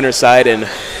Disciple in winner's side and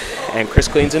Chris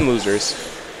Cleans in losers.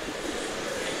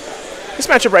 This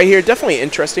matchup right here, definitely an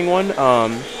interesting one.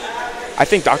 I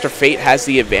think Dr. Fate has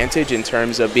the advantage in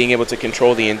terms of being able to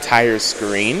control the entire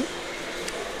screen.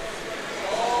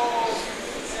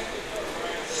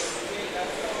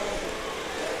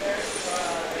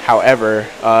 However,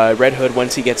 Red Hood,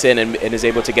 once he gets in and is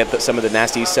able to get some of the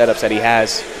nasty setups that he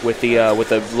has with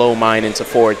the low mine into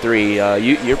forward 3,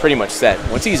 you're pretty much set.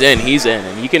 Once he's in,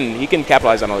 and he can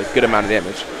capitalize on a good amount of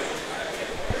damage.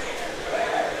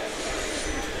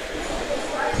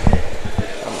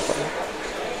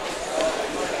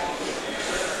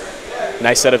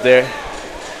 Nice setup there.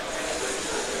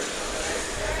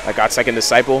 I got second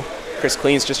disciple. Chris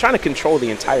Clean's just trying to control the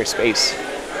entire space.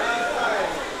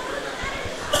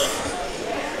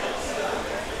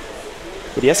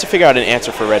 But he has to figure out an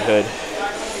answer for Red Hood.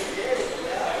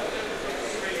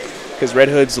 Because Red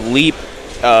Hood's leap,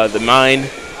 the mine,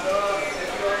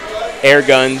 air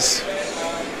guns,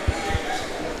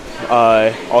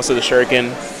 also the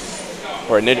shuriken,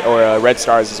 or red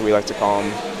stars as we like to call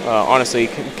them, honestly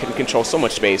can control so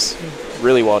much space.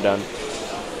 Really well done.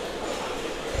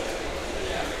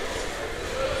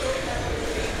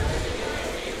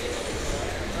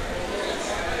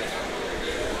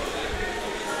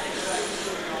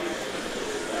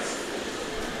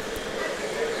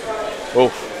 Oh,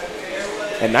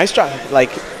 and nice job. Like,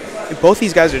 both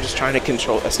these guys are just trying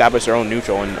to establish their own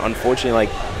neutral, and unfortunately, like,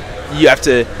 you have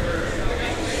to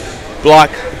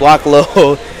block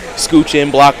low, scooch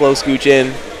in, block low, scooch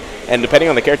in, and depending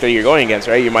on the character you're going against,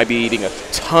 right, you might be eating a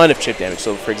ton of chip damage.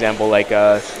 So, for example, like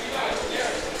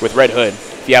with Red Hood,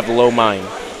 if you have low mine,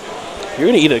 you're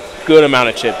going to eat a good amount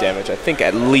of chip damage. I think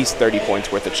at least 30 points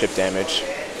worth of chip damage.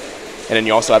 And then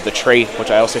you also have the trait,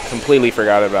 which I also completely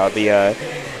forgot about, the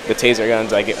taser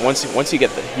guns. Like, once you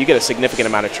get a significant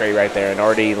amount of trait right there, and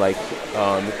already like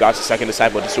got to second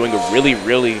disciple, just doing a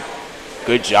really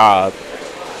good job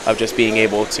of just being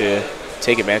able to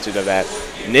take advantage of that.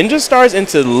 Ninja stars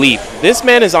into leap. This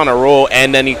man is on a roll,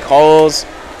 and then he calls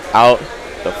out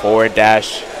the forward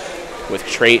dash with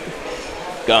trait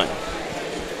gun.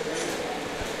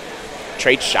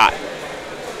 Trait shot.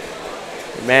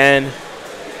 Man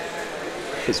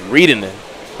is reading it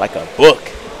like a book.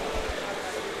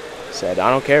 Said, I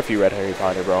don't care if you read Harry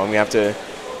Potter, bro. I'm going to have to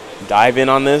dive in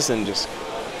on this and just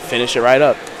finish it right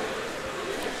up.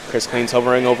 Chris Clean's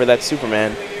hovering over that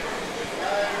Superman.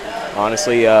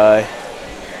 Honestly,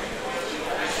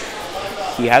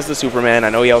 he has the Superman. I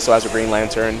know he also has a Green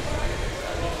Lantern.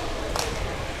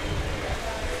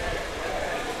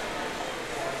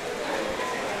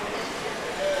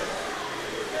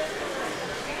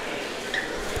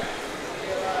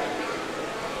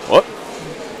 What?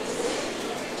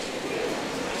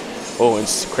 Oh, and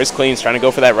Chris Clean's trying to go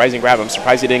for that rising grab. I'm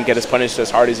surprised he didn't get us punished as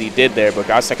hard as he did there, but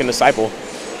got second disciple.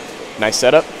 Nice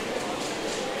setup.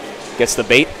 Gets the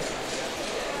bait.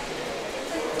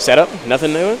 Setup,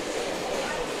 nothing new.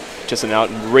 Just an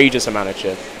outrageous amount of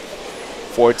chip.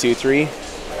 4, 2, 3.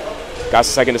 Got the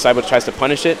second disciple, tries to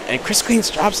punish it, and Chris Cleans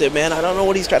drops it, man. I don't know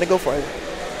what he's trying to go for.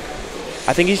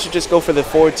 I think he should just go for the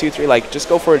 4, 2, 3. Like, just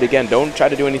go for it again. Don't try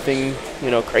to do anything,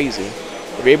 crazy.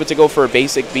 If you're able to go for a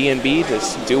basic B&B,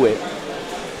 just do it.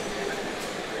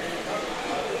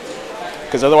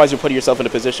 Because otherwise you're putting yourself in a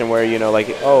position where,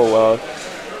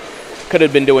 could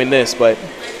have been doing this, but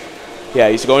yeah,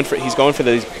 he's going for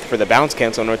the bounce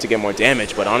cancel in order to get more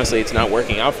damage, but honestly it's not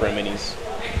working out for him, and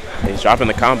he's dropping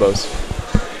the combos.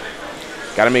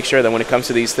 Got to make sure that when it comes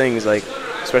to these things, like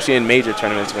especially in major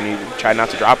tournaments, when you try not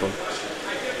to drop them.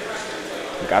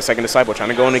 Got second disciple, trying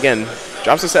to go in again.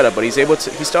 Drops the setup, but he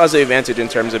still has the advantage in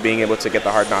terms of being able to get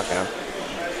the hard knockdown.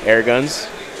 Air guns,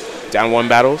 down 1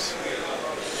 battles.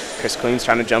 Chris Clean's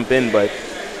trying to jump in, but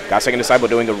got second disciple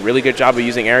doing a really good job of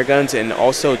using air guns, and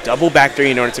also double back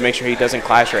 3 in order to make sure he doesn't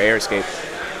clash or air escape.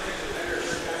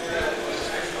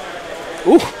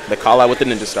 Ooh, the call out with the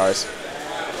ninja stars.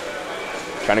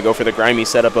 Trying to go for the grimy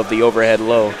setup of the overhead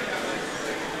low.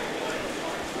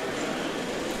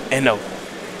 And no.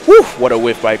 Woo, what a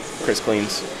whiff by Chris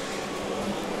Cleans.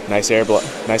 Nice air block.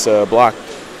 Nice block.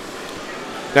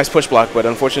 Nice push block, but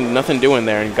unfortunately nothing doing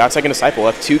there. And got second disciple.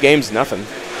 Left 2 games, nothing.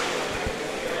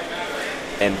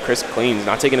 And Chris Cleans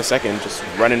not taking a second, just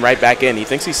running right back in. He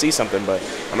thinks he sees something, but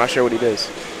I'm not sure what he does.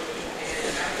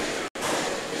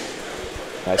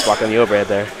 Nice block on the overhead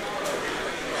there.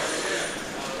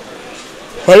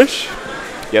 Punish.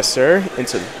 Yes, sir.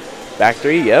 Into back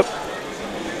 3. Yep.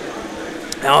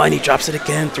 Oh, and he drops it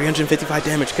again. 355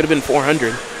 damage. Could have been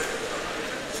 400.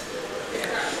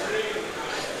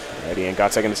 Alrighty, and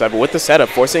got second disciple with the setup,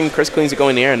 forcing Chris Cleans to go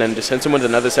in the air, and then just hits him with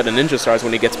another set of ninja stars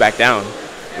when he gets back down.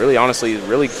 Really, honestly,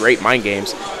 really great mind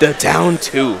games. The down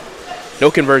 2.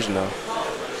 No conversion, though.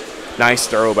 Nice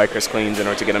throw by Chris Cleans in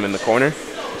order to get him in the corner.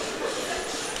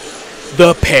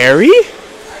 The parry?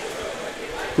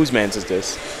 Whose man's is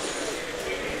this?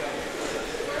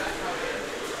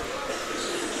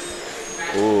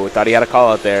 Ooh, thought he had a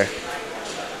call out there.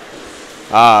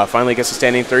 Ah, finally gets a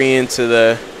standing 3 into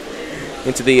the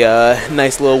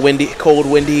nice little cold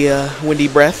windy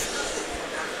breath.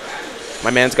 My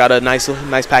man's got a nice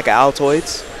pack of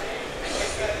Altoids.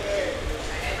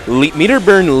 Meter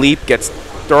burn leap gets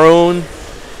thrown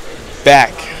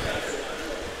back.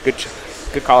 Good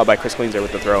Good call out by Chris Cleans there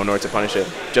with the throw in order to punish it.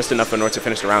 Just enough in order to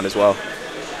finish the round as well.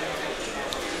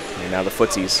 And now the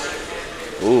footsies.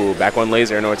 Ooh, back one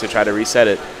laser in order to try to reset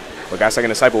it. But got second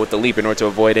disciple with the leap in order to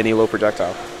avoid any low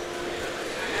projectile.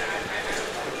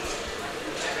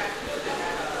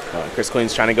 Chris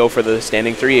Cleans trying to go for the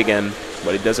standing 3 again,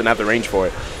 but he doesn't have the range for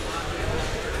it.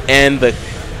 And the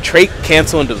trait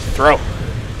cancel into the throw.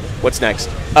 What's next?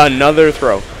 Another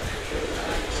throw.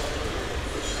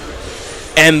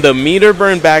 And the meter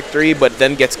burn back 3, but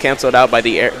then gets canceled out by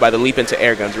the leap into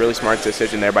air guns. Really smart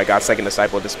decision there by God's second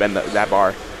disciple to spend that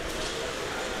bar.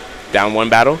 Down 1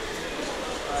 battle.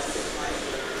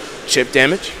 Chip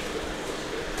damage.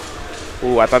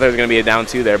 Ooh, I thought there was going to be a down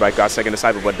 2 there by God's second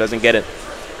disciple, but doesn't get it.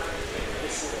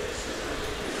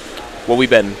 What we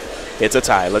betting? It's a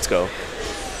tie. Let's go.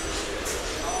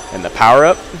 And the power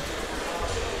up.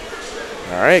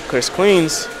 All right, Chris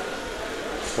Cleans.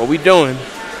 What we doing?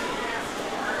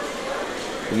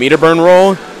 The meter burn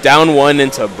roll. Down 1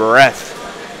 into breath.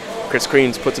 Chris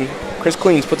Cleans puts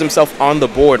himself on the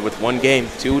board with 1 game,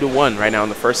 2-1 right now in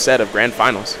the first set of grand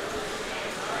finals.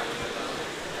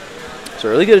 So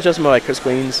really good adjustment by Chris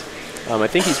Cleans. I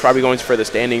think he's probably going for the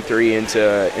standing 3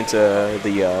 into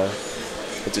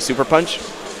super punch.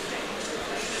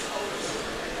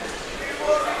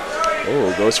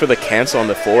 Oh, goes for the cancel on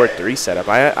the 4-3 setup.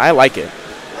 I like it.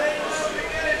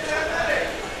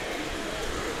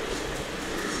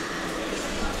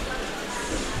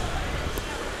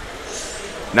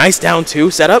 Nice down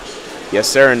 2 setup. Yes,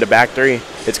 sir, into back 3.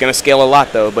 It's going to scale a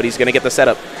lot, though, but he's going to get the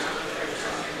setup.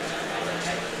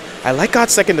 I like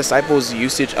God's second disciple's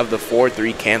usage of the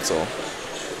 4-3 cancel.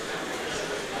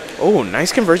 Oh,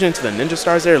 nice conversion into the ninja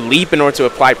stars there. Leap in order to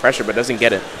apply pressure, but doesn't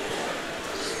get it.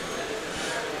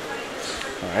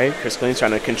 All right, Chris Cleans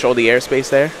trying to control the airspace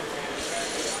there.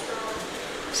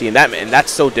 See, and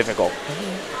that's so difficult.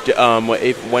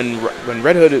 When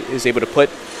Red Hood is able to put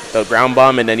the ground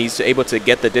bomb and then he's able to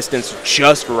get the distance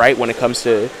just right when it comes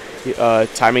to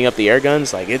timing up the air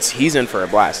guns, like he's in for a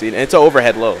blast. It's an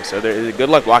overhead low, so good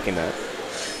luck blocking that.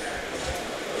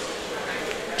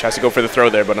 Tries to go for the throw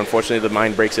there, but unfortunately the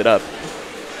mine breaks it up.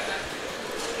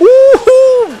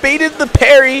 Woohoo! Baited the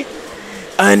parry,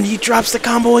 and he drops the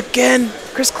combo again.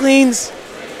 Chris Cleans.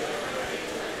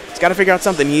 He's got to figure out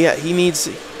something. He needs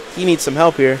some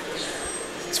help here.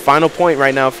 It's final point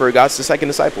right now for God's second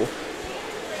disciple.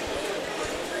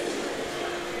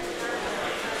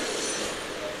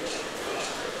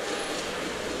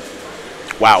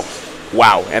 Wow.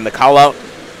 Wow. And the call out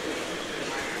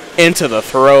into the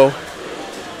throw.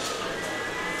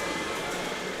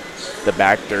 The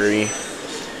back 3.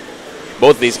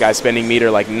 Both of these guys spending meter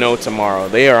like no tomorrow.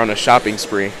 They are on a shopping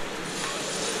spree.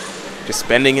 Just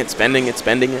spending it, spending it,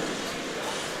 spending it.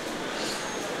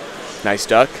 Nice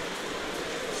duck.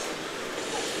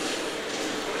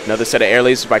 Another set of air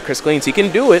lasers by Chris Cleans. He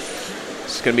can do it.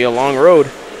 It's going to be a long road.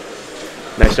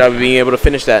 Nice job of being able to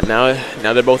finish that. Now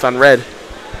they're both on red.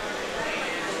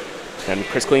 And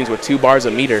Chris Cleans with 2 bars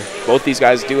of meter. Both these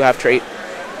guys do have trait.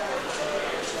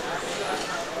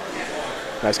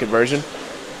 Nice conversion.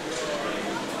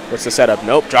 What's the setup?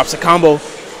 Nope, drops a combo.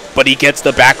 But he gets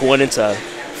the back 1 into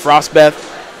Frostbeth.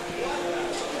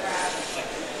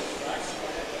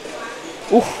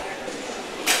 Ooh.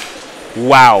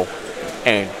 Wow.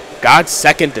 And God's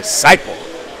second disciple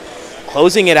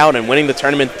closing it out and winning the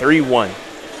tournament 3-1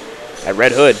 at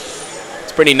Red Hood.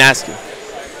 It's pretty nasty.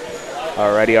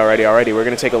 Alrighty. We're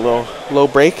going to take a little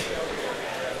break.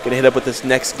 Going to hit up with this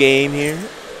next game here.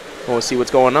 We'll see what's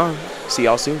going on. See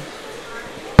y'all soon.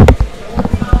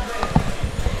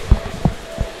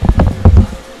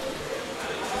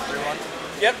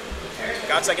 Yep.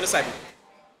 God's second disciple.